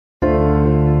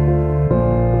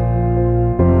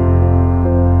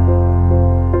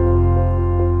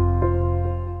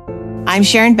I'm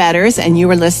Sharon Betters, and you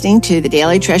are listening to the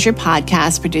Daily Treasure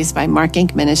podcast produced by Mark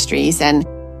Inc. Ministries. And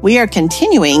we are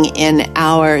continuing in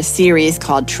our series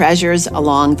called Treasures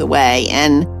Along the Way.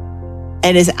 And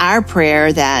it is our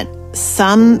prayer that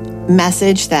some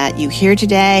message that you hear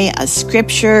today, a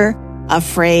scripture, a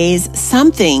phrase,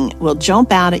 something will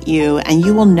jump out at you, and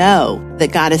you will know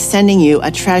that God is sending you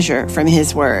a treasure from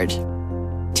His Word.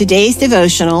 Today's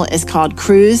devotional is called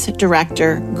Cruise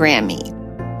Director Grammy.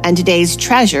 And today's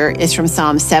treasure is from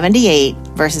Psalm 78,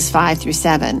 verses 5 through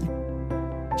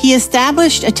 7. He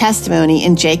established a testimony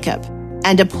in Jacob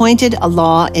and appointed a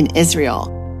law in Israel,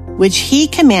 which He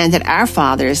commanded our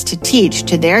fathers to teach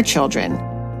to their children,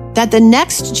 that the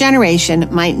next generation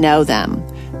might know them,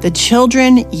 the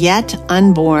children yet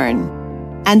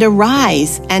unborn, and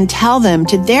arise and tell them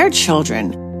to their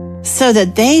children, so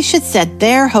that they should set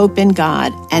their hope in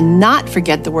God and not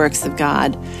forget the works of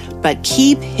God, but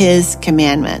keep His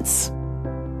commandments.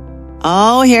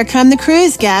 Oh, here come the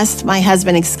cruise guests, my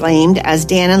husband exclaimed as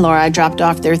Dan and Laura dropped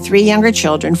off their 3 younger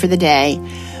children for the day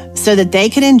so that they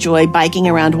could enjoy biking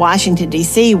around Washington,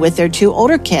 D.C. with their 2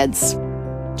 older kids.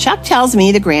 Chuck tells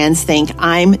me the Grands think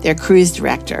I'm their cruise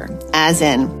director, as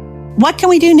in, what can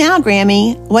we do now,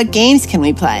 Grammy? What games can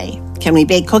we play? Can we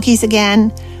bake cookies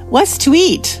again? What's to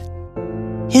eat?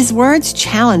 His words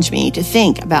challenge me to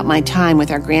think about my time with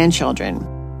our grandchildren.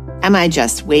 Am I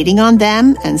just waiting on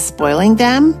them and spoiling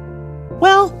them?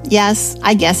 Well, yes,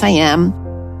 I guess I am.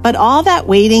 But all that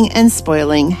waiting and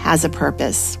spoiling has a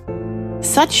purpose.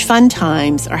 Such fun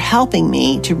times are helping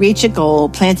me to reach a goal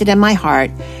planted in my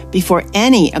heart before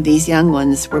any of these young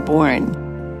ones were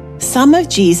born. Some of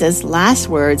Jesus' last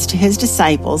words to His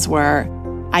disciples were,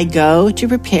 I go to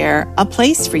prepare a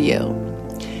place for you.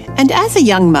 And as a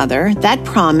young mother, that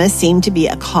promise seemed to be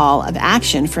a call of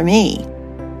action for me.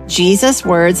 Jesus'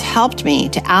 words helped me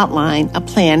to outline a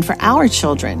plan for our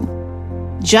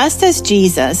children. Just as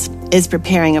Jesus is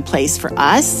preparing a place for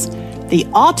us, the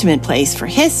ultimate place for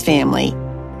His family,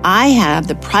 I have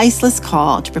the priceless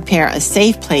call to prepare a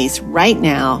safe place right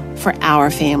now for our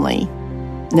family.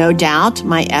 No doubt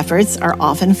my efforts are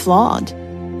often flawed,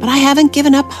 but I haven't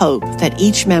given up hope that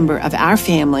each member of our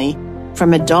family,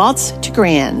 from adults to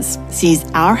grands, sees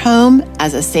our home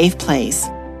as a safe place.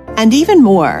 And even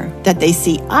more, that they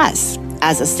see us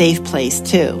as a safe place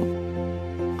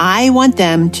too. I want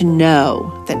them to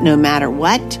know that no matter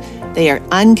what, they are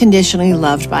unconditionally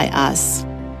loved by us.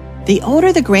 The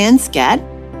older the grands get,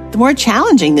 the more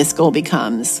challenging this goal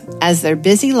becomes, as their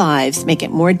busy lives make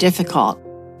it more difficult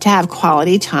to have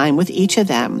quality time with each of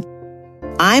them.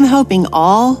 I'm hoping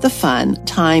all the fun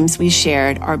times we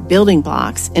shared are building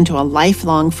blocks into a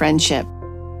lifelong friendship.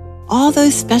 All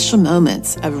those special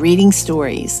moments of reading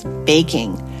stories,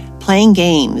 baking, playing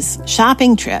games,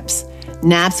 shopping trips,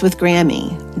 naps with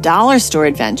Grammy, dollar store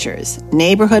adventures,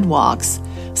 neighborhood walks,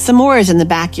 s'mores in the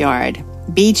backyard,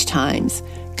 beach times,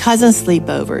 cousin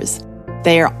sleepovers.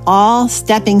 They are all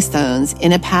stepping stones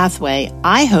in a pathway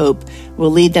I hope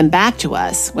will lead them back to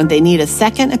us when they need a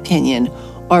second opinion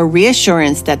or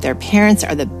reassurance that their parents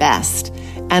are the best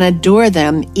and adore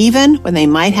them even when they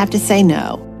might have to say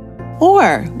no.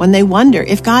 Or when they wonder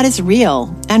if God is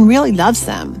real and really loves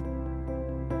them.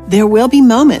 There will be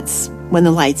moments when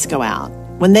the lights go out,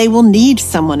 when they will need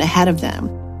someone ahead of them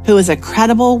who is a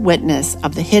credible witness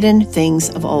of the hidden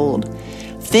things of old,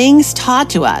 things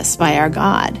taught to us by our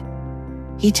God.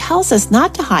 He tells us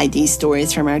not to hide these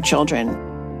stories from our children.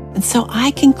 And so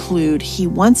I conclude He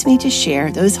wants me to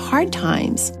share those hard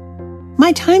times,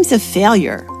 my times of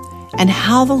failure, and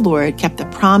how the Lord kept the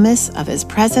promise of His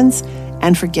presence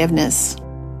and forgiveness.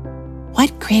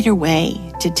 What greater way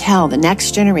to tell the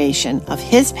next generation of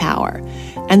His power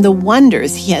and the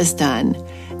wonders He has done,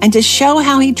 and to show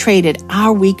how He traded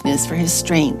our weakness for His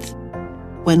strength.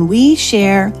 When we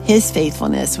share His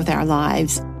faithfulness with our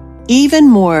lives, even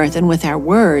more than with our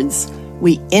words,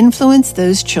 we influence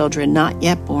those children not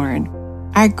yet born,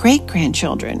 our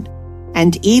great-grandchildren,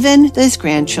 and even those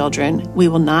grandchildren we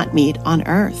will not meet on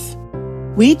earth.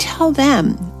 We tell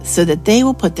them so that they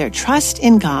will put their trust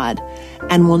in God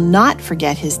and will not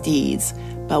forget His deeds,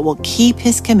 but will keep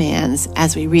His commands,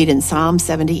 as we read in Psalm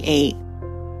 78.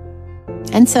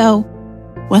 And so,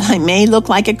 while I may look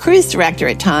like a cruise director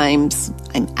at times,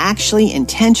 I'm actually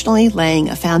intentionally laying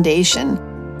a foundation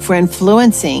for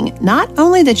influencing not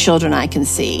only the children I can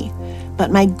see,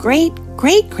 but my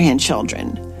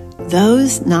great-great-grandchildren,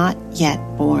 those not yet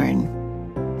born.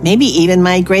 Maybe even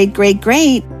my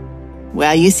great-great-great.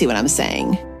 Well, you see what I'm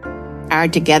saying. Our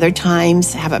together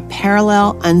times have a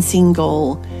parallel unseen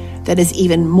goal that is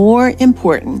even more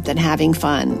important than having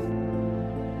fun.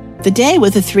 The day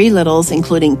with the 3 littles,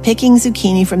 including picking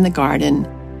zucchini from the garden,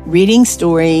 reading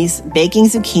stories, baking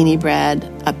zucchini bread,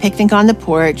 a picnic on the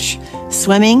porch,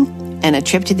 swimming, and a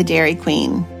trip to the Dairy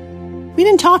Queen. We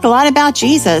didn't talk a lot about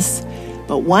Jesus,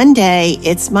 but one day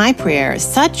it's my prayer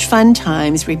such fun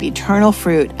times reap eternal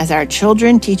fruit as our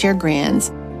children teach our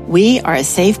grands. We are a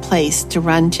safe place to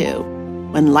run to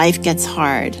when life gets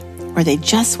hard, or they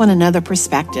just want another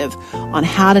perspective on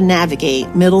how to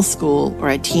navigate middle school or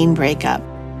a teen breakup.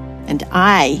 And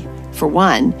I, for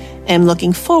one, am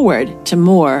looking forward to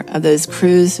more of those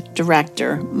cruise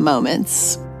director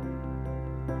moments.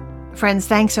 Friends,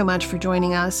 thanks so much for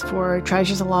joining us for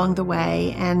Treasures Along the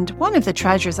Way. And one of the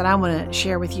treasures that I want to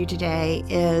share with you today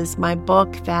is my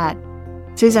book that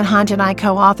Susan Hunt and I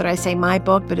co-authored. I say my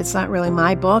book, but it's not really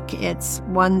my book. It's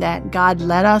one that God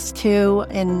led us to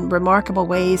in remarkable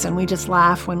ways, and we just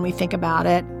laugh when we think about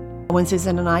it, when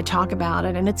Susan and I talk about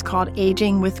it. And it's called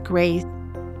Aging with Grace,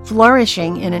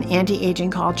 Flourishing in an Anti-Aging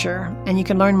Culture. And you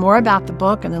can learn more about the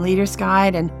book and the Leader's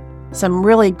Guide and some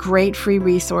really great free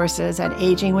resources at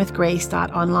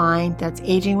agingwithgrace.online. That's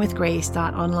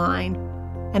agingwithgrace.online.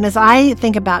 And as I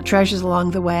think about Treasures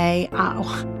Along the Way,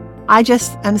 I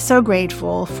just am so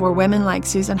grateful for women like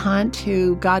Susan Hunt,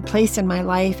 who God placed in my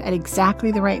life at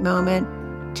exactly the right moment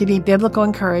to be biblical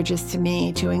encouragers to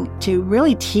me, to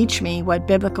really teach me what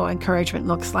biblical encouragement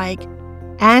looks like,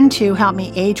 and to help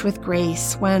me age with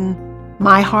grace when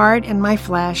my heart and my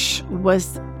flesh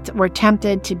were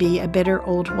tempted to be a bitter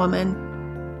old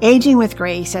woman. Aging with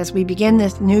grace, as we begin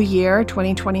this new year,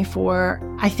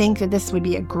 2024, I think that this would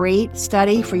be a great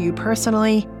study for you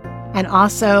personally and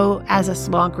also as a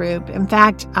small group. In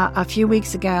fact, a few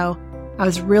weeks ago, I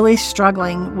was really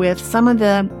struggling with some of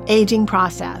the aging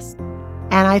process.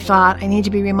 And I thought I need to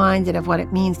be reminded of what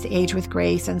it means to age with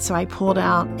grace. And so I pulled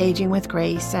out Aging with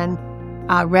Grace and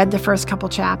read the first couple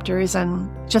chapters and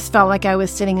just felt like I was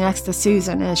sitting next to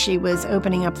Susan as she was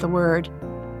opening up the Word.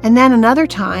 And then another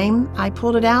time, I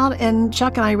pulled it out and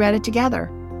Chuck and I read it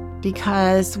together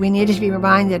because we needed to be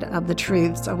reminded of the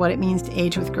truths of what it means to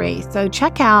age with grace. So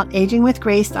check out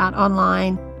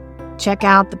agingwithgrace.online. Check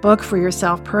out the book for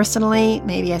yourself personally,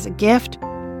 maybe as a gift,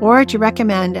 or to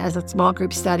recommend as a small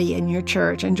group study in your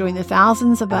church, and join the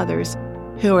thousands of others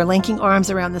who are linking arms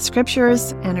around the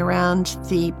scriptures and around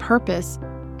the purpose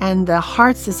and the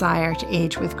heart's desire to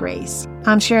age with grace.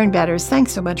 I'm Sharon Betters.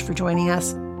 Thanks so much for joining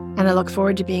us, and I look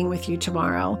forward to being with you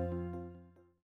tomorrow.